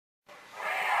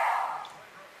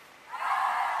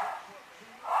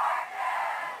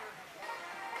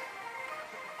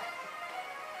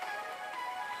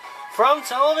From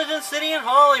Television City in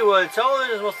Hollywood,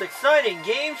 television's most exciting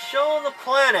game show on the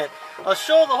planet. A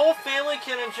show the whole family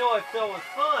can enjoy, filled with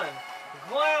fun,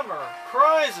 glamour,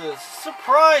 prizes,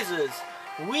 surprises,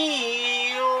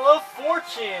 Wheel of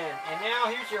Fortune. And now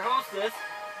here's your hostess,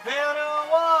 Vanna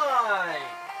White.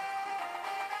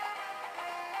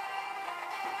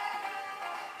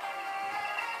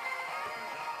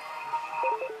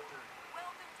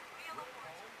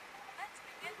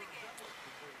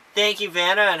 Thank you,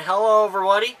 Vanna, and hello,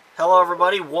 everybody. Hello,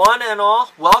 everybody, one and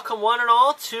all. Welcome, one and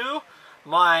all, to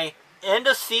my end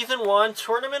of season 1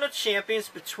 Tournament of Champions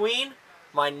between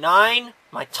my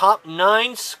top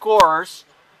 9 scorers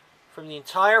from the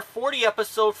entire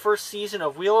 40-episode first season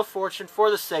of Wheel of Fortune for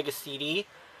the Sega CD.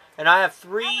 And I have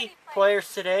 3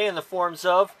 players today in the forms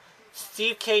of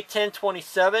Steve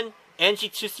K1027,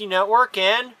 NG2CNetwork,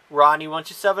 and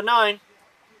Rodney1279.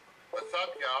 What's up,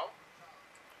 y'all?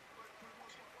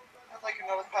 I'd like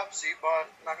another Pepsi, but I'm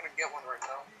not going to get one right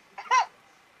now.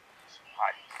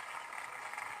 Hi.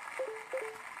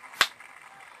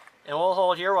 And we'll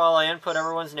hold here while I input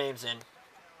everyone's names in.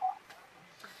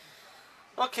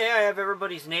 Okay, I have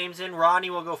everybody's names in.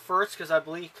 Rodney will go first because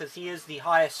he is the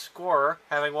highest scorer,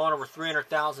 having won over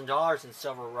 $300,000 in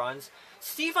several runs.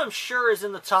 Steve, I'm sure, is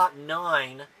in the top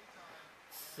 9.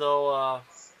 So,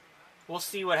 we'll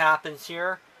see what happens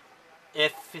here.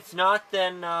 If it's not,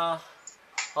 then I'll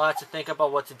have to think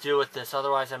about what to do with this.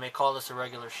 Otherwise, I may call this a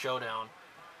regular showdown.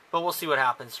 But we'll see what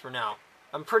happens for now.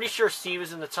 I'm pretty sure Steve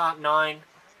is in the top 9.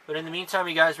 But in the meantime,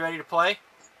 you guys ready to play?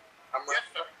 I'm ready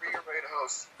for your ready to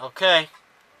host. Okay.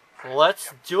 Well,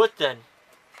 let's do it then.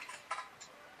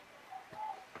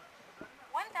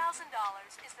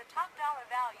 $1,000 is the top dollar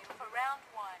value for round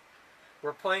 1.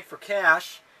 We're playing for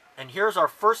cash. And here's our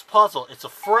first puzzle. It's a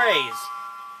phrase.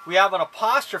 We have an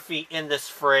apostrophe in this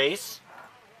phrase.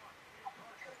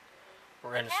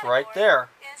 And it's right there.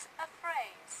 Is a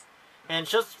phrase. And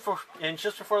just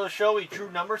before the show, we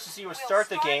drew numbers to see who would start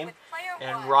the game.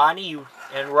 And 1. Rodney,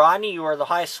 you are the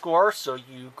highest scorer, so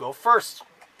you go first.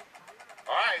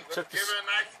 All right, let's give it a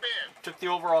nice spin. Took the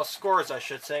overall scores, I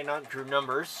should say, not drew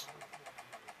numbers.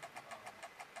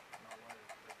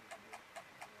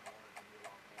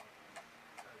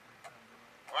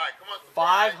 All right, come on.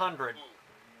 500.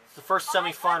 It's the first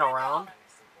semifinal round.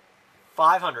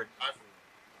 500.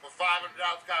 For $500, can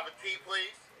I have a tea,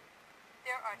 please?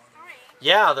 There are 3.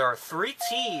 Yeah, there are 3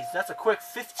 T's. That's a quick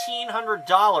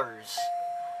 $1,500.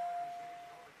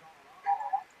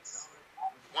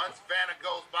 Once Vanna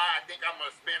goes by, I think I'm going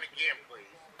to spin again,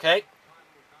 please. Okay.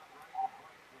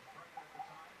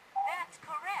 That's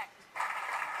correct.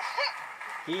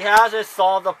 He hasn't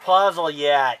solved the puzzle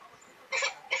yet.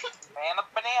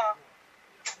 Banana.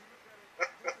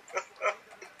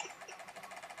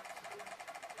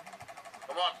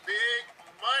 Come on, big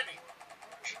money.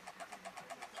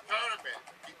 Tournament.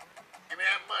 Give me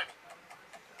that money.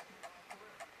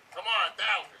 Come on,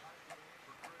 1,000.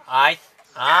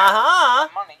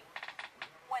 Money.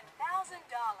 $1,000.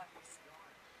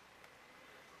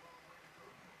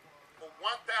 For $1,000,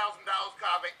 can I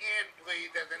have an N,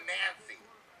 please, as in Nancy?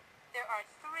 There are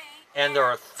 3. And there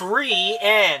are 3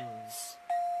 N's.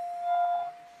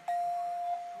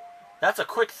 That's a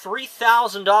quick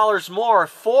 $3,000 more.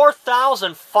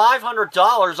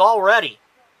 $4,500 already.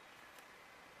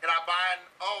 Can I buy an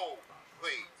O,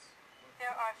 please? There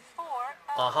are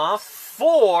 4 O's.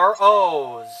 4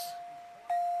 O's.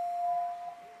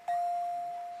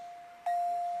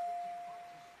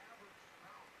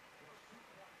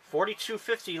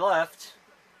 $42.50 left.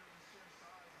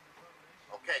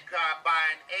 Okay, can I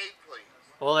buy an A, please?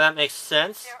 Well, that makes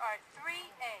sense. There are 3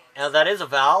 A's. And that is a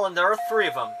vowel, and there are 3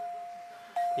 of them.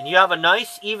 And you have a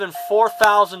nice, even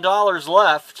 $4,000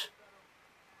 left.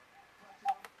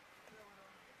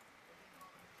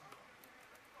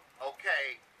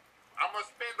 Okay, I'm going to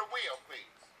spin the wheel,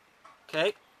 please.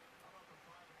 Okay.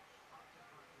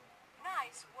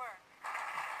 Nice work.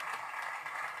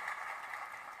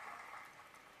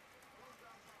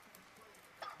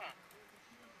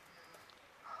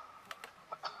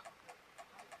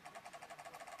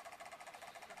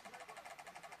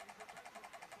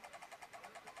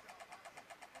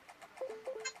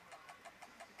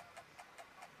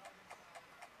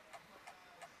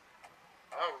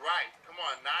 All right, come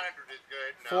on, 900 is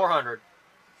good. No. 400.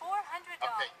 $400.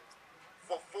 Okay,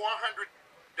 for $400,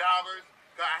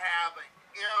 can I have an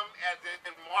M as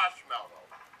in marshmallow?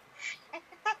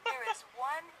 There is 1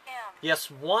 M. Yes,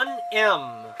 1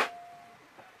 M.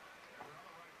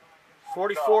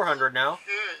 4,400 now.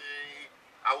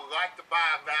 I would like to buy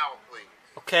a vowel, please.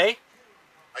 Okay.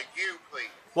 A U, please.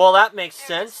 Well, that makes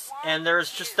sense. And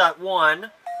there's just that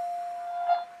one.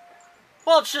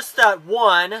 Well, it's just that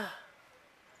one,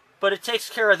 but it takes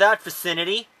care of that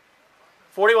vicinity.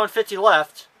 4150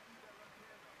 left.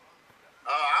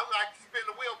 I'd like to spin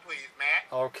the wheel, please,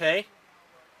 Matt. Okay.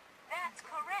 That's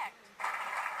correct.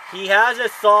 He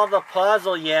hasn't solved the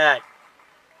puzzle yet.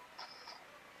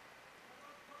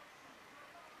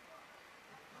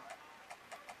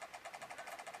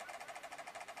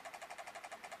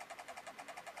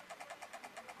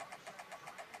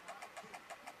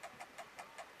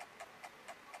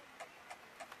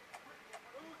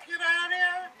 Get out of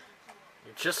here.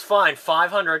 You're just fine.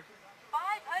 500. $500.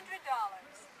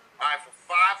 All right, for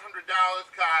 $500,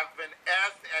 can I have an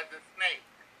S as in snake?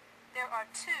 There are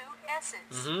 2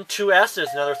 S's. Mm-hmm. 2 S's.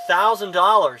 Another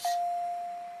 $1,000.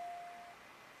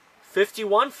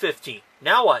 5150.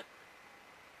 Now what?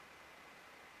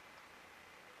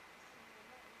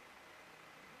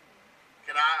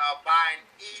 Can I buy an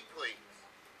E, please?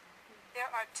 There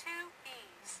are 2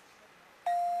 E's.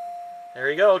 There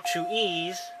you go. 2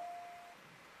 E's.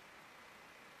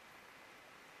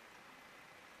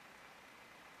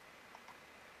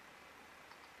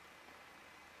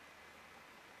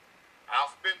 I'll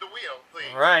spin the wheel,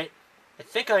 please. All right. I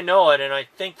think I know it, and I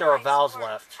think there are vowels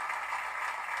left.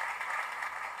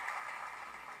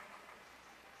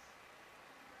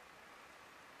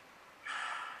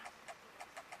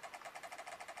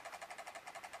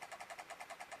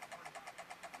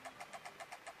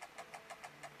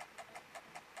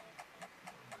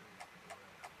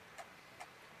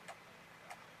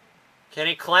 Can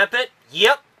he clamp it?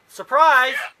 Yep.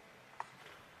 Surprise! Yeah.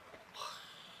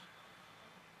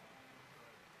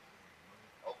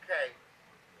 Okay.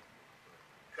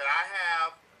 Could I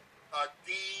have a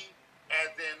D as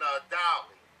in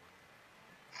Dolly?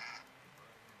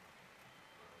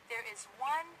 There is 1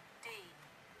 D.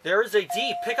 There is a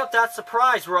D. Pick up that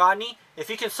surprise, Rodney. If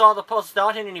you can solve the puzzle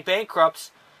without hitting any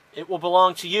bankrupts, it will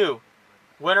belong to you.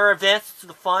 Winner advances to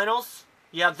the finals.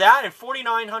 You have that and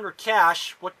 4,900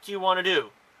 cash. What do you want to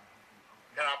do?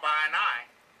 Can I buy an I?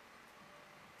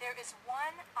 There is 1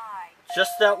 I.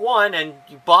 Just that one, and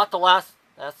you bought the last.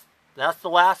 That's the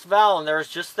last vowel, and there's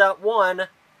just that one.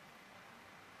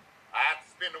 I have to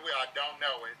spin the wheel. I don't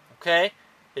know it. Okay,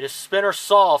 it is spin or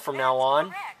solve from now That's on.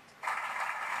 correct.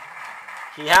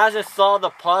 He hasn't solved the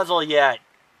puzzle yet.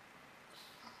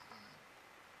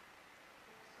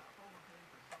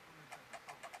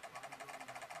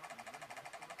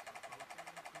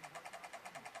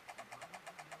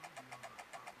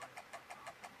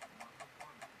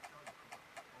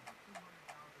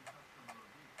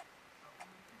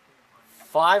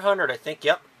 $500, I think.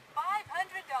 Yep. $500.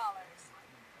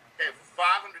 Okay, for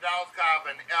 $500, can I have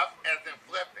an F as in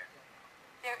flipping?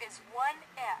 There is 1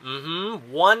 F.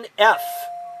 Mm-hmm. 1 F.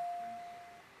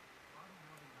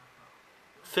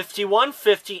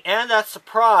 5150, and that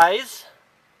surprise.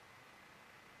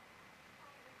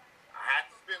 I have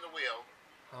to spin the wheel.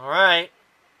 All right.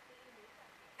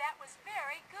 That was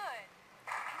very good.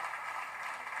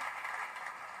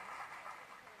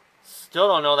 Still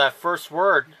don't know that first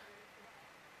word.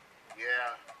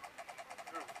 Yeah.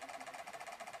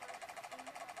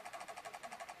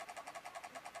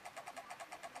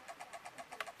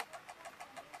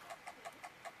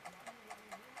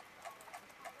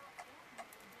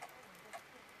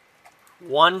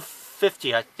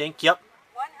 $150, I think. Yep. $150.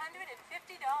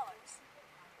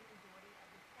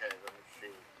 Okay, let me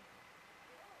see.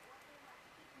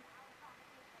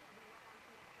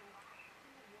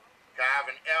 Can I have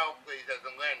an L, please, as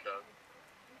in Linda?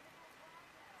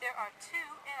 There are 2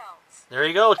 L's. There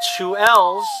you go. 2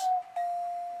 L's.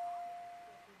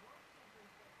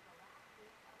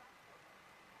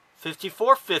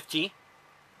 $54.50.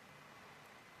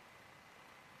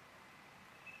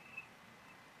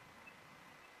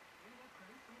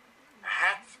 I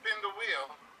have to spin the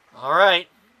wheel. All right.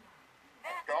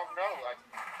 That's Don't know. correct.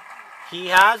 He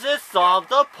hasn't solved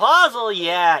the puzzle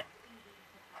yet.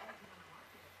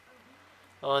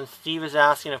 Oh, and Steve is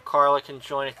asking if Carla can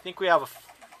join. I think we have a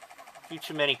few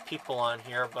too many people on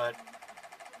here, but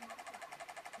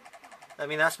I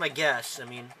mean, that's my guess. I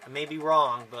mean, I may be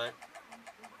wrong, but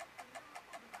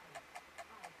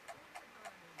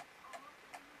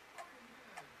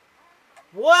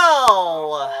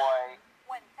well, Boy.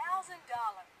 $1,000.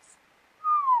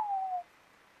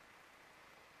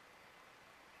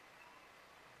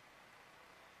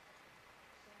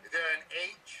 Is there an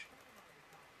H?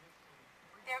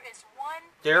 There is 1.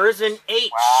 there is an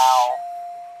H. Wow.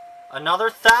 Another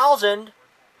 1,000.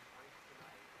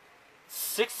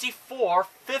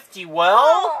 64.50.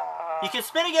 Well, you can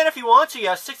spin again if you want to.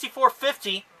 Yeah,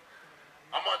 64.50.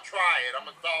 I'm going to try it. I'm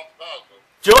going to solve the puzzle.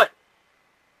 Do it.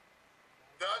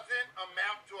 doesn't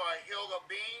amount to a hill of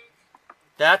beans.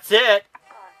 That's it.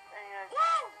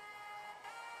 Woo!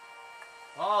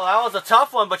 Oh, that was a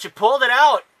tough one, but you pulled it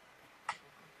out.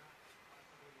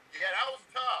 Yeah, that was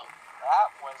tough. That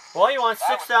was. Well, you won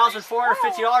that was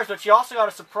 $6,450, but you also got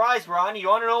a surprise, Rodney. You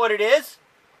want to know what it is?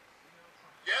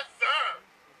 Yes, sir.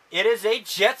 It is a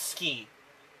jet ski.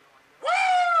 Woo!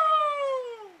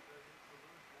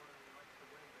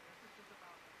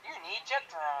 You need jet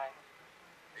time.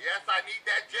 Yes, I need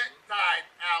that jet time,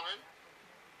 Alan.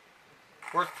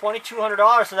 Worth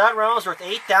 $2,200, so that round was worth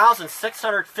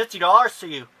 $8,650 to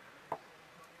you.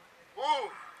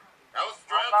 Woo! That was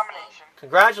stressful. Nomination.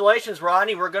 Congratulations,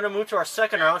 Rodney. We're going to move to our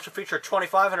second round, which will feature a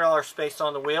 $2,500 space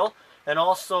on the wheel, and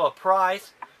also a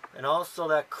prize, and also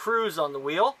that cruise on the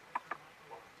wheel.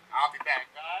 I'll be back,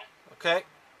 guys. Okay.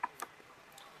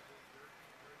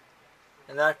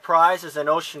 And that prize is an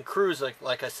ocean cruise,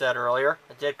 like I said earlier.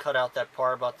 I did cut out that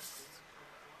part about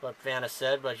what Vanna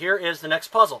said, but here is the next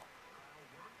puzzle.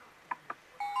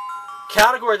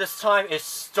 Category this time is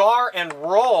Star and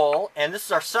Roll, and this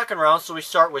is our second round, so we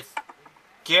start with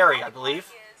Gary, I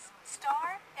believe. Is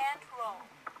star and roll.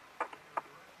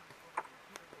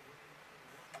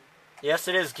 Yes,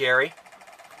 it is Gary.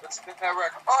 Let's spin that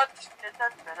record. Oh, that's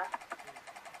better.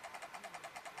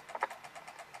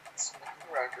 Spin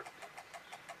the record.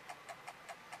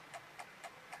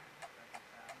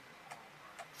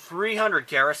 $300,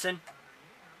 Garrison.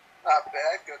 Not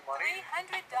bad. Good money.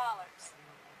 $300.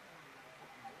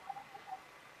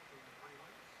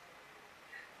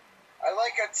 I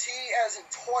like a T as in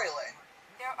toilet.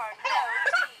 There are no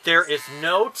T's. There is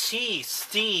no T,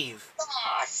 Steve.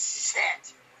 Ah,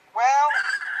 shit. Well,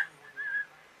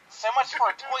 so much for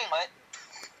a toilet.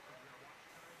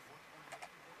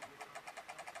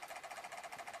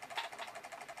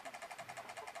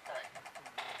 Okay.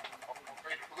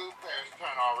 Wait, the blue player's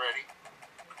turn already.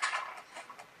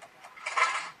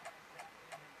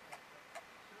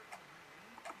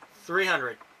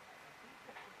 $300.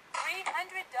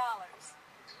 $300.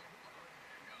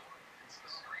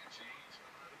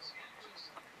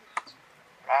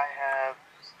 I have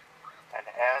an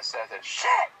S as a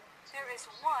shit. There is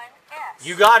one S.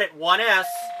 You got it, 1S,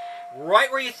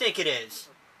 right where you think it is.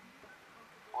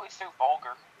 Boy, so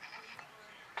vulgar.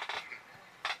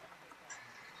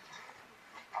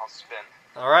 I'll spin.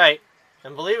 All right.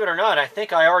 And believe it or not, I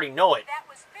think I already know it. That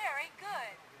was very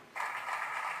good.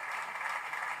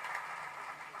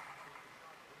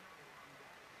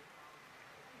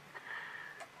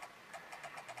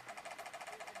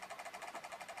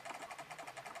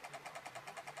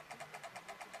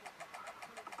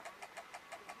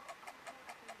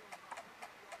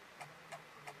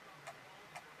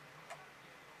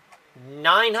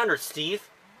 $900, Steve.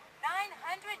 $900.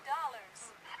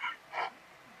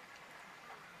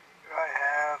 I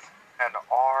have an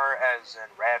R as in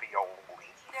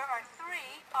ravioli. There are 3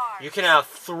 R's. You can have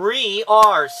 3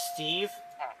 R's, Steve.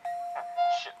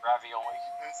 Shit, ravioli.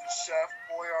 As a chef,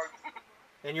 boy,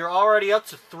 And you're already up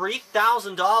to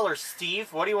 $3,000,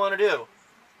 Steve. What do you want to do?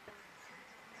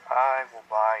 I will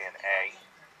buy an A.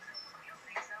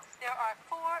 There are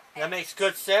 4 That makes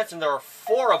good sense, and there are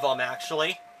 4 of them,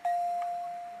 actually.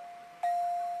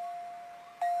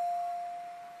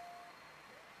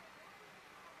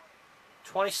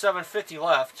 $27.50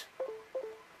 left.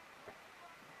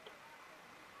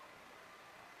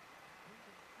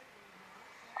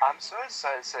 I'm so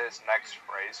excited to say this next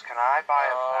phrase. Can I buy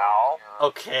a vowel?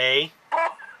 Okay.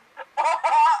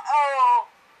 Uh-oh!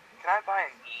 Can I buy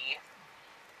an E?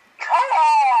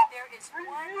 There is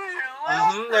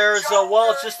one. There's,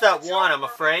 well, it's just that one, I'm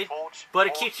afraid. But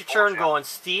it keeps your turn going,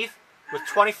 Steve, with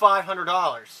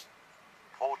 $2,500.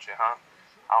 Told you, huh?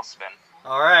 I'll spin.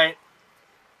 All right.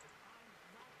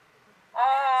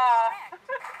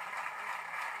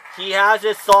 He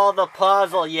hasn't solved the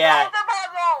puzzle yet. Solve the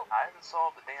puzzle! I haven't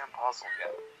solved the damn puzzle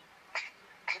yet.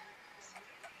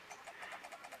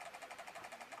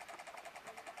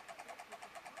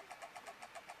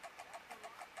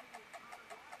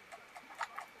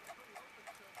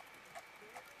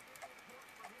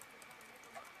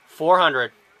 $400.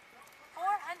 $400.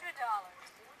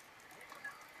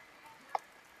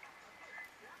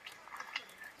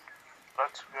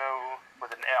 Let's go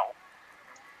with an L.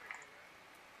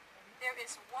 There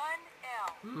is one L.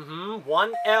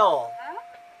 1L.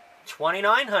 $2,900. I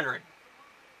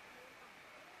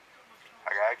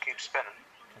gotta keep spinning.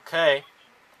 Okay.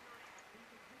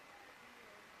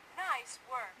 Nice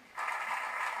work.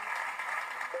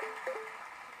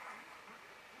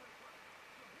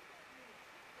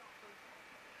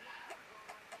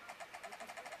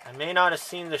 I may not have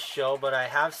seen this show, but I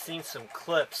have seen some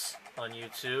clips on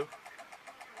YouTube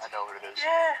know what it is.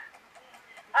 Yeah.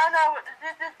 I know what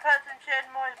this person shared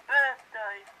my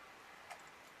birthday.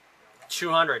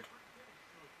 200.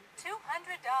 $200.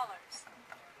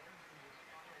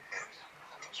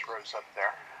 Just rose up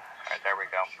there. Alright, there we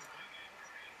go.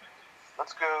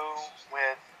 Let's go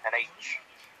with an H.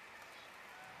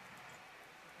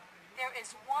 There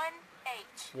is one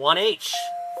H. 1H.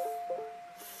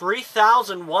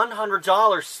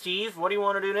 $3,100, Steve. What do you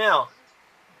want to do now?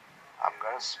 I'm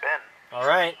gonna spin. All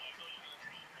right.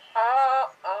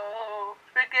 Uh-oh.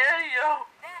 Spaghetti-o.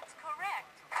 That's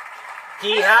correct.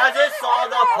 He hasn't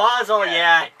solved the puzzle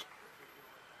yet.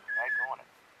 Right, going it.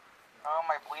 Oh,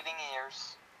 my bleeding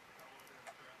ears.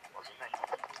 Wasn't me.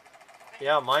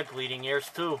 Yeah, my bleeding ears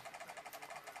too.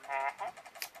 Mm-hmm.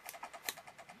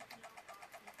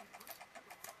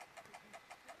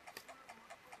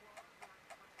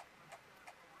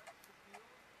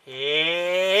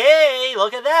 Hey,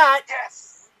 look at that.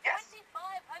 Yes! Yes! $2,500.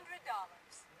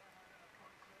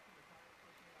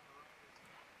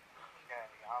 Okay,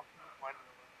 I'll put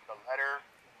the letter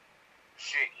G.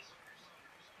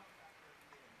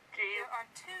 There are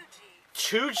two G's.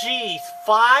 2 G's,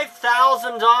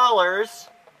 $5,000.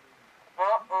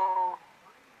 Uh-oh.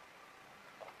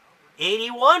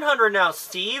 8,100 now,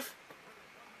 Steve.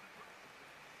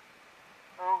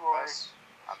 Oh, boy. Yes.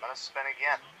 I'm gonna spin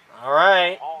again. All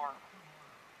right. Or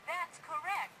That's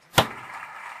correct.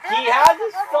 He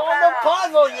hasn't solved the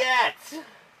puzzle yet.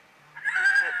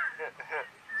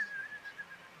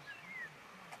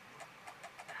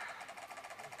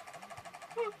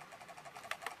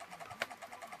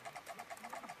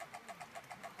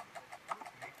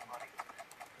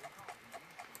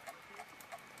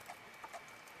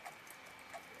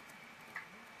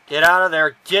 Get out of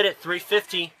there. Get it.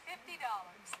 350. $50.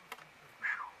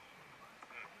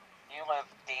 You live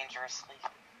dangerously.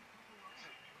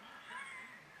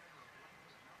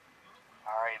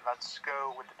 Alright, let's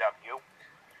go with the W.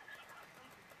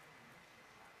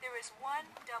 There is one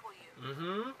W.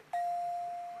 Mm-hmm.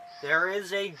 There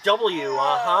is a W.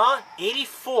 Uh-huh.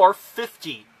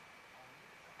 84.50.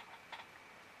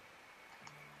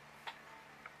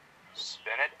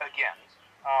 Spin it again.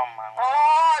 Oh, my lord.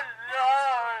 Oh, no.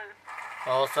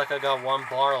 Oh, looks like I got one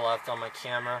bar left on my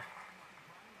camera.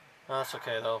 Oh, that's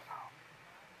okay, though.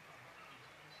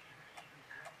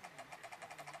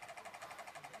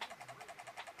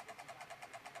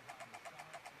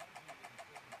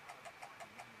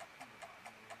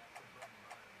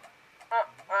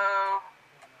 Uh-oh.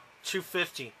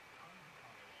 250.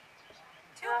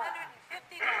 $250.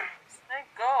 Thank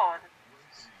God.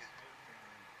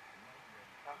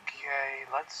 Okay,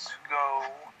 let's go.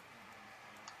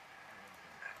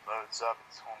 It loads up.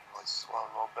 It's going really slow a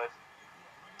little bit.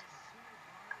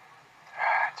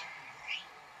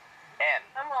 N.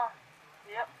 Come on.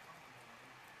 Yep.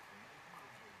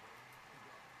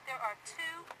 There are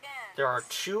two N's. There are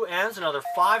 2 N's, another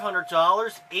 $500,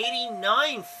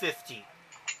 $89.50.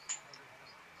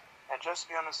 And just to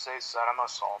be on the safe side, I'm gonna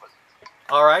solve it.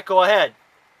 All right, go ahead.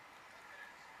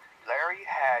 Larry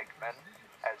Hagman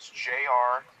as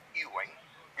J.R. Ewing.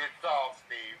 Good solved,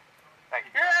 Steve. Thank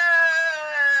you. Yay!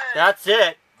 That's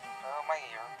it. Oh, my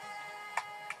ear.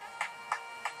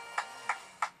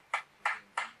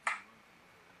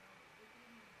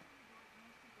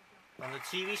 On the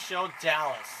TV show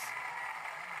Dallas.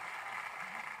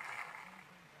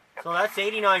 So that's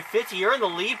 $89.50. You're in the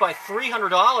lead by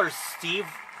 $300, Steve.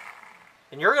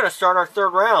 And you're going to start our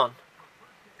third round.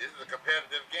 This is a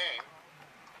competitive game.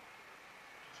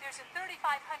 There's a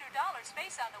 $3,500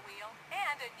 space on the wheel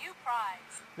and a new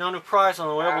prize. No new prize on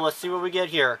the wheel, but let's see what we get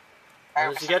here.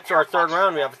 And as we get to our third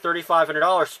round, we have a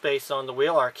 $3,500 space on the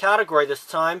wheel. Our category this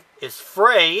time is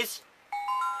phrase.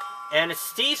 And it's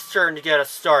Steve's turn to get us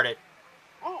started.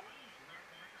 Ooh.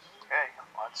 Okay,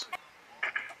 let's.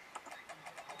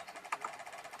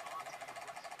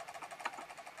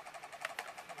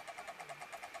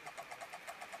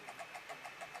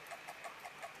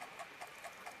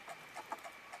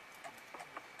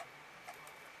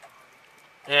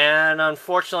 And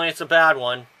unfortunately, it's a bad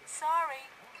one. sorry,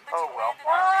 but Oh, you well. ended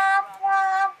up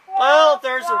Well,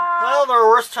 there are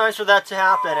worse times for that to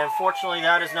happen, and fortunately,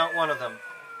 that is not one of them.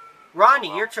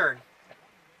 Rodney, your turn.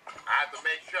 I have to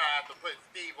make sure I have to put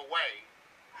Steve away.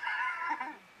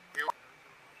 Here.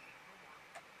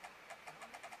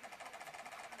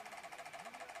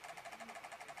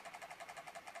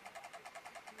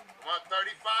 Come on,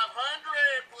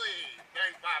 3,500, please.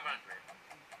 3,500.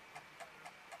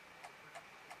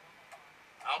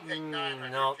 I'll take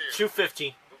 900 No, too.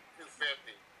 250.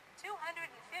 250. $250.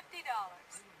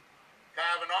 Can I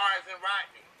have an R as in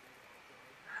Rodney?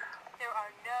 There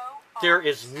are no There R's.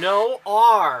 is no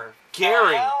R.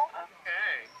 Gary. Well,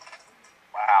 Okay.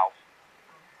 Wow.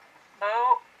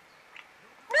 Oh,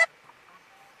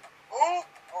 oh,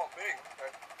 oh, me.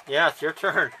 Okay. Yeah, it's your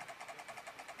turn.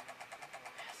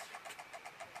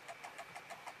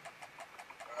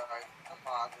 Alright, come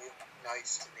on, be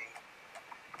nice to me.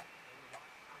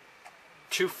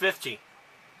 250.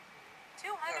 $250.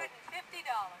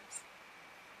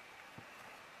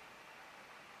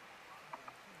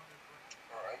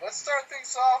 Alright, let's start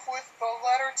things off with the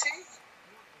letter T.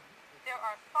 There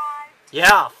are 5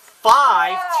 Yeah,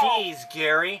 5 Wow. T's,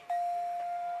 Gary.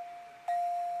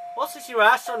 Well, since you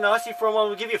asked so nicely for a moment,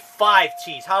 we'll give you 5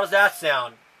 T's. How does that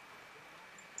sound?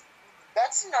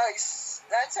 That's nice.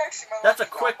 That's actually my That's a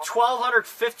lucky quick number.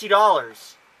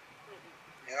 $1,250.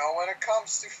 You know, when it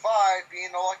comes to 5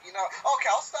 being the lucky number. Okay,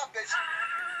 I'll stop bitching.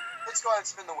 Let's go ahead and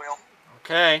spin the wheel.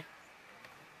 Okay.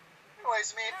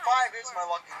 Anyways, I mean, 5 is my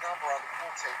lucky number on the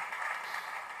pool table.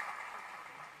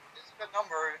 It's a good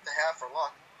number to have for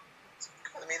luck.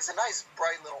 I mean, it's a nice,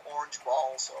 bright little orange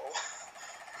ball, so...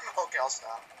 Okay, I'll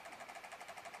stop.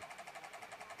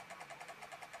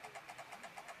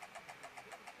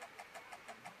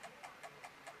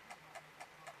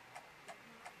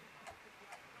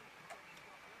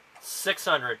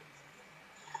 $600.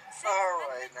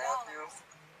 Alright, Matthew.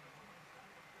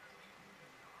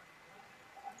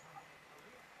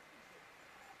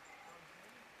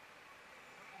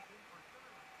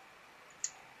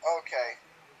 Okay.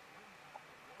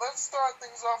 Let's start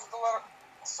things off with the letter...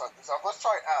 Let's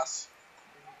try S.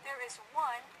 There is 1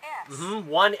 S. Mm-hmm.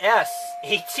 1S.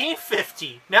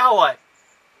 1850. Now what?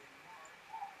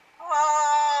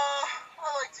 I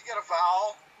like to get a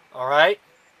vowel. Alright.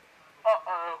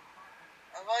 uh-oh.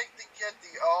 I like to get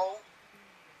the O.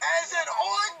 As in,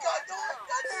 oh, I got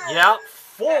it. Yeah,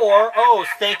 4 O's.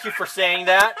 Thank you for saying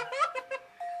that.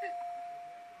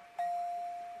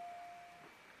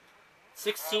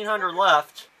 1,600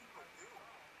 left.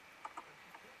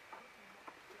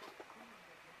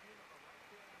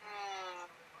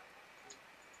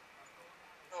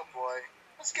 Oh boy.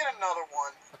 Let's get another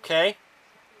one. Okay.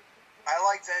 I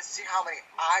like to see how many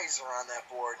eyes are on that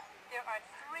board. There are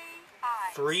 3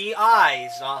 I's. 3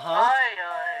 I's. Uh-huh. Ay,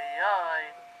 ay, ay.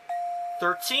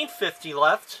 1,350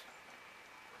 left.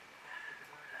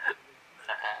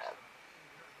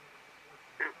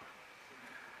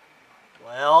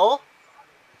 Well,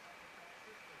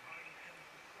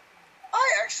 I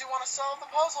actually want to solve the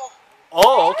puzzle.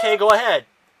 oh, okay, go ahead.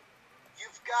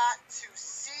 You've got to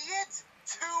see it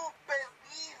to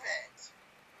believe it.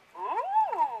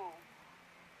 Ooh.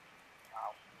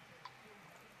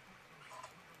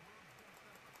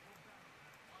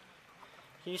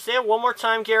 Can you say it one more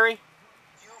time, Gary?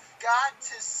 You've got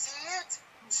to see it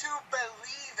to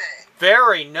believe it.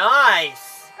 Very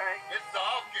nice. Okay. It's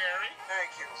all Gary.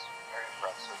 Thank you. Very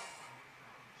impressive.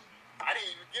 I didn't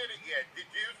even get it yet. Did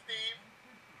you, Steve?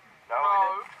 No,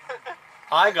 we didn't.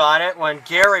 I got it when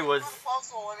Gary was... The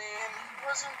puzzle, I mean,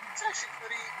 it's actually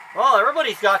pretty... Well,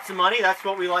 everybody's got some money. That's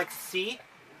what we like to see.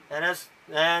 And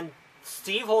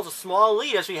Steve holds a small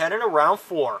lead as we head into round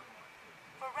 4.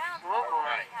 For round 4, Uh-oh.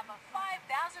 we have a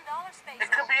 $5,000 space.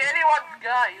 It could be anyone's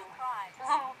game. Prize.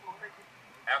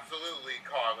 Absolutely,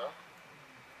 Carla.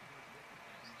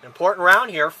 Important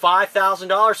round here.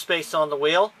 $5,000 space on the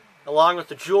wheel, along with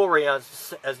the jewelry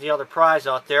as the other prize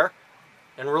out there.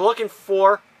 And we're looking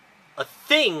for a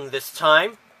thing this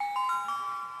time.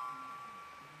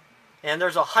 And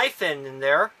there's a hyphen in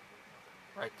there.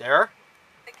 Right there.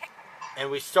 The ca-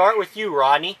 And we start with you,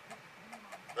 Rodney.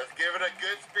 Let's give it a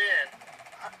good spin.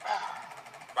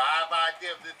 5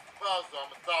 ideas of this puzzle. I'm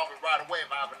going to solve it right away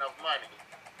if I have enough money.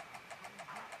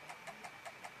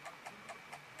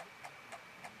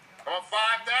 Come on,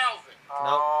 5,000.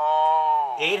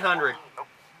 Oh. 800. Nope.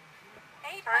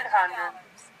 $800. A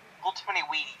little too many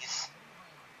Wheaties.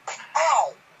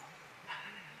 Ow!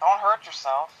 Don't hurt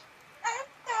yourself. I'm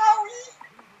sorry.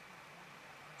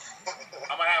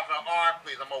 I'm going to have some R,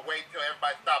 please. I'm going to wait till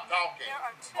everybody stops talking. There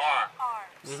are 2 R.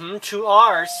 R's. Mm-hmm. 2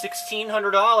 R's.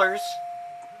 $1,600.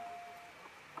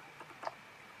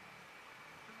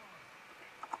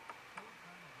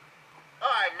 All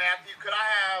right, Matthew, could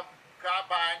I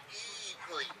buy an E,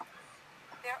 please?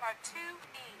 There are 2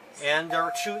 E's. And there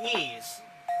are 2 E's.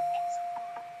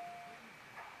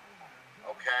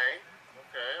 Okay.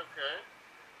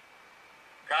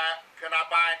 Can I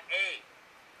buy an A?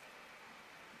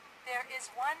 There is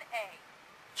 1 A.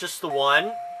 Just the one.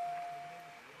 Okay,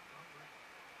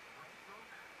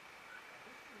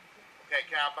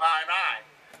 can I buy an I?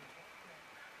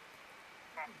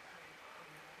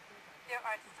 There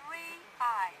are 3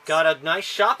 I's. Got a nice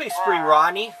shopping spree,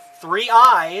 Rodney. 3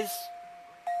 eyes.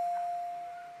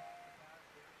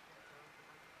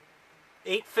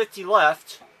 8:50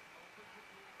 left.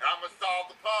 I'm going to solve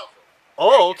the puzzle.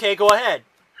 Oh, okay, go ahead.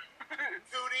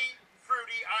 Tutti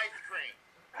Fruity ice cream.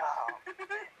 Oh.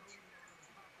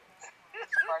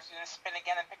 Surprised you didn't spin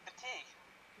again and pick the T.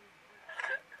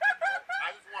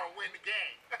 I just want to win the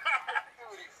game.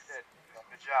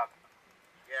 Good job.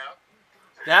 Yeah.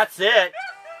 That's it.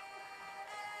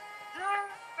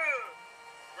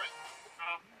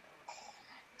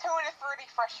 Tutti Fruity,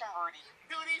 fresh and fruity.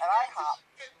 Tutti And I hop.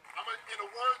 in the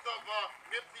words of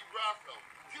Nipsey Russell,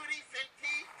 Tutti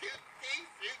Fruity, Tutti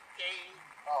Fruity.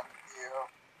 Oh, yeah.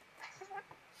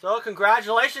 So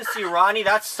congratulations to you, Rodney.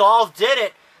 That solve did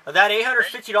it. That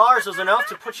 $850 was enough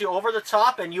to put you over the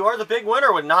top, and you are the big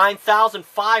winner with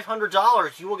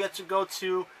 $9,500. You will get to go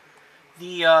to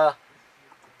the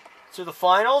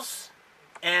finals.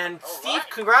 And Steve,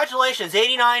 congratulations,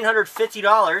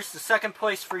 $8,950. The second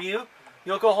place for you.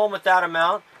 You'll go home with that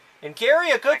amount. And Gary,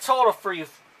 a good total for you,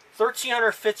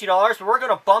 $1,350. But we're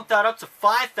going to bump that up to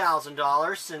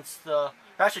 $5,000 since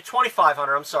actually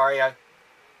 $2,500. I'm sorry, I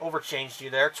overchanged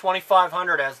you there.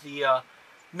 $2,500 as the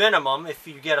minimum if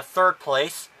you get a third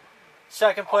place.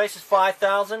 Second place is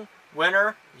 $5,000.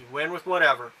 Winner, you win with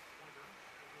whatever.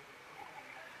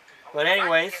 But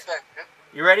anyways,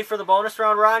 you ready for the bonus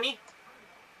round, Rodney?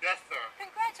 Yes, sir.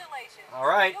 Congratulations. All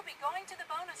right. You'll be going to the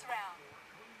bonus round.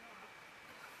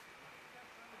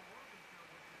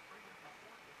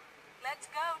 Let's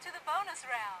go to the bonus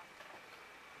round.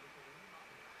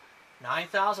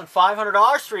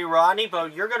 $9,500 for you, Rodney,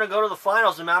 but you're going to go to the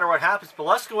finals no matter what happens. But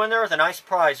let's go in there with a nice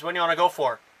prize. What do you want to go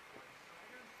for?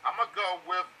 I'm going to go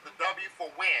with the W for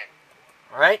win.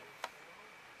 All right.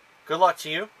 Good luck to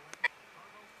you.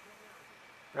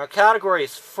 Our category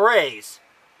is phrase.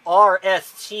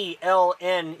 R-S-T-L-N-E.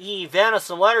 Vanna,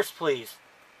 some letters, please.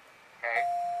 Okay.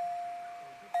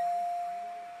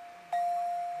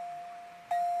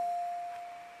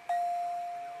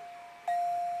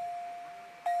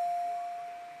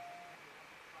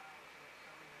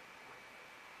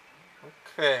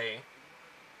 Okay.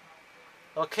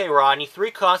 Okay, Rodney.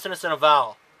 3 consonants and a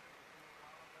vowel.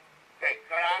 Okay,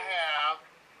 could I have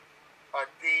a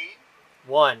D,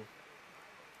 1,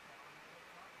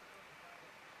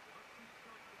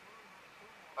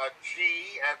 a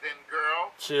G as in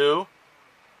girl, 2,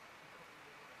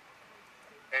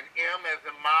 an M as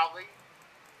in Molly,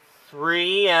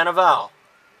 3, and a vowel.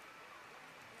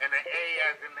 and an A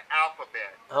as in the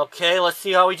alphabet? Okay, let's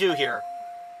see how we do here.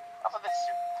 Alphabet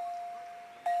soup.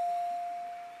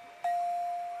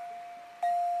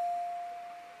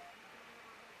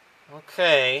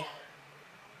 Okay.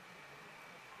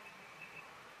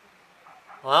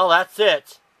 Well, that's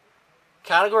it.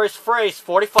 Categories phrase,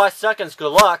 45 seconds.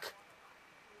 Good luck.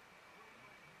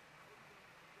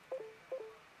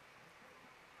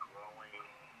 Growing,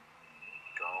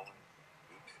 going,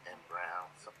 leaps and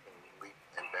bounds, something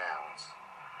leaps and bounds.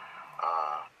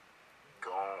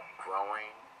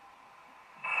 Growing,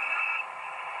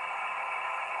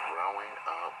 growing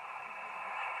up,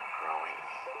 growing.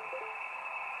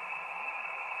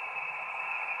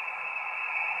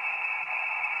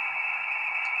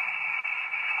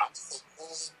 I'm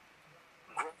supposed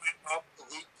growing up,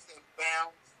 leaps and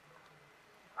bounds.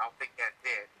 I don't think that's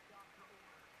it.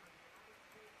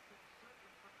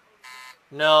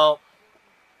 No.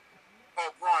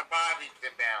 Oh, growing by leaps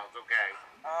and bounds, okay.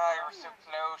 Oh, you were so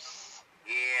close.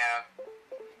 Yeah.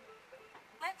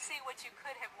 Let's see what you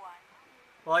could have won.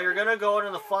 Well, you're going to go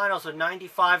into the finals with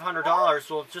 $9,500.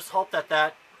 We'll just hope that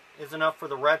that is enough for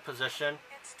the red position.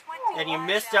 It's 20. And you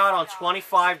missed out on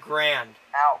 25 grand.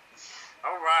 Ouch.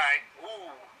 All right.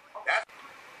 Ooh. That's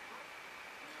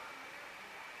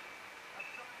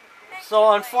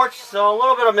So, so a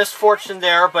little bit of misfortune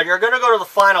there, but you're going to go to the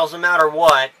finals no matter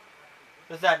what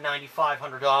with that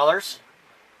 $9,500.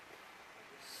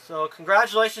 So,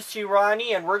 congratulations to you,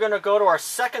 Rodney, and we're going to go to our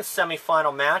second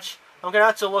semifinal match. I'm going to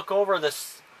have to look over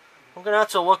this. I'm going to have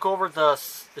to look over the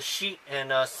sheet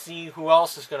and see who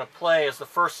else is going to play as the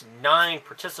first 9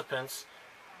 participants,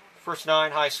 first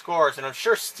 9 high scores, and I'm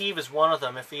sure Steve is one of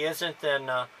them. If he isn't, then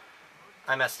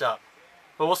I messed up.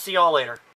 But we'll see y'all later.